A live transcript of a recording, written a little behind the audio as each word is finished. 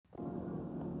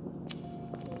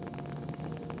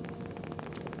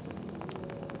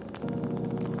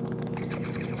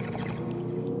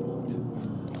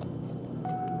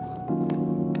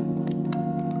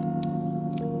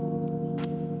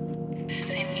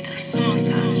Yeah,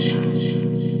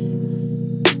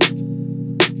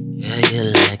 you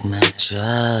like my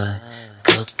drug.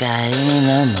 Cocaine,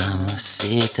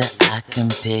 mamacita, I can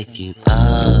pick you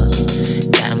up.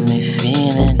 Got me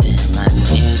feeling damn, I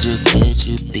need you, could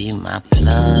you be my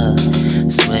plug?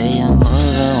 Sway and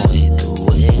moving with the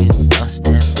way you bounce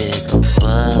that big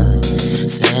butt.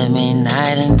 Send me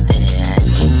night and day, I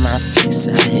need my fix,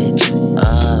 I hit you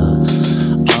up.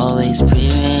 Always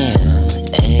premium,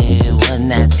 A1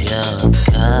 that pure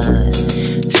cut.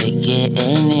 Take it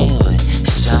anyway,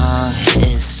 strong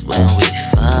hits when we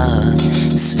fuck.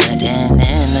 Sweating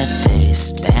in the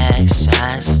days, back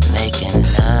shots, making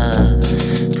love.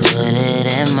 Put it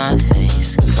in my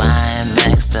face,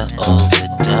 climax the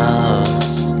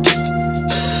overdose.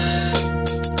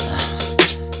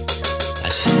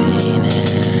 Got you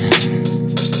feeling,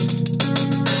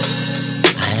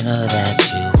 I know that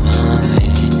you want me.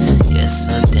 You're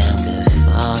so damn good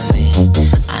for me.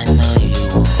 I know you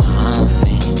won't harm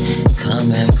me.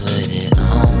 Come and put it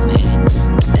on me.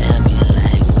 Tell me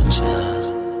like what you're.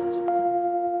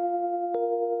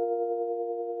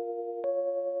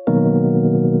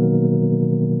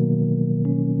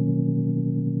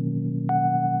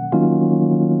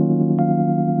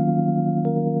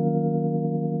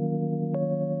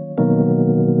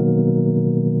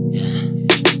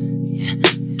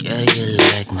 Girl, you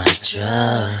like my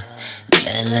drug.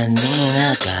 Melanina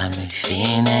got me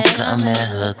feeling, come and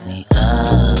hook me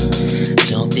up.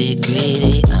 Don't be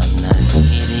greedy, I'm not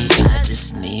needy, I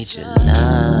just need your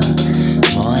love.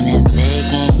 Morning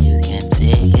bacon, you can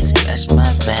take it, scratch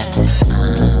my back.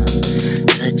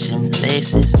 Touching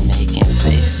places, making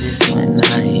faces when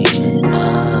I eat it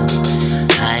up.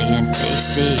 High and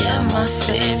tasty, you're my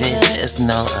favorite, there's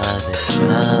no other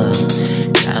drug.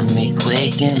 Got me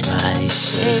quaking, body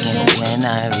shaking when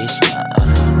I reach my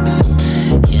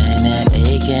yearning,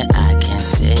 aching, I can't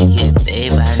take it,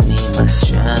 babe, I need my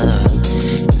drug.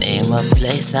 Name a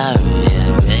place I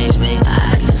rearrange, babe,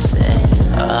 I can set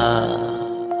it up.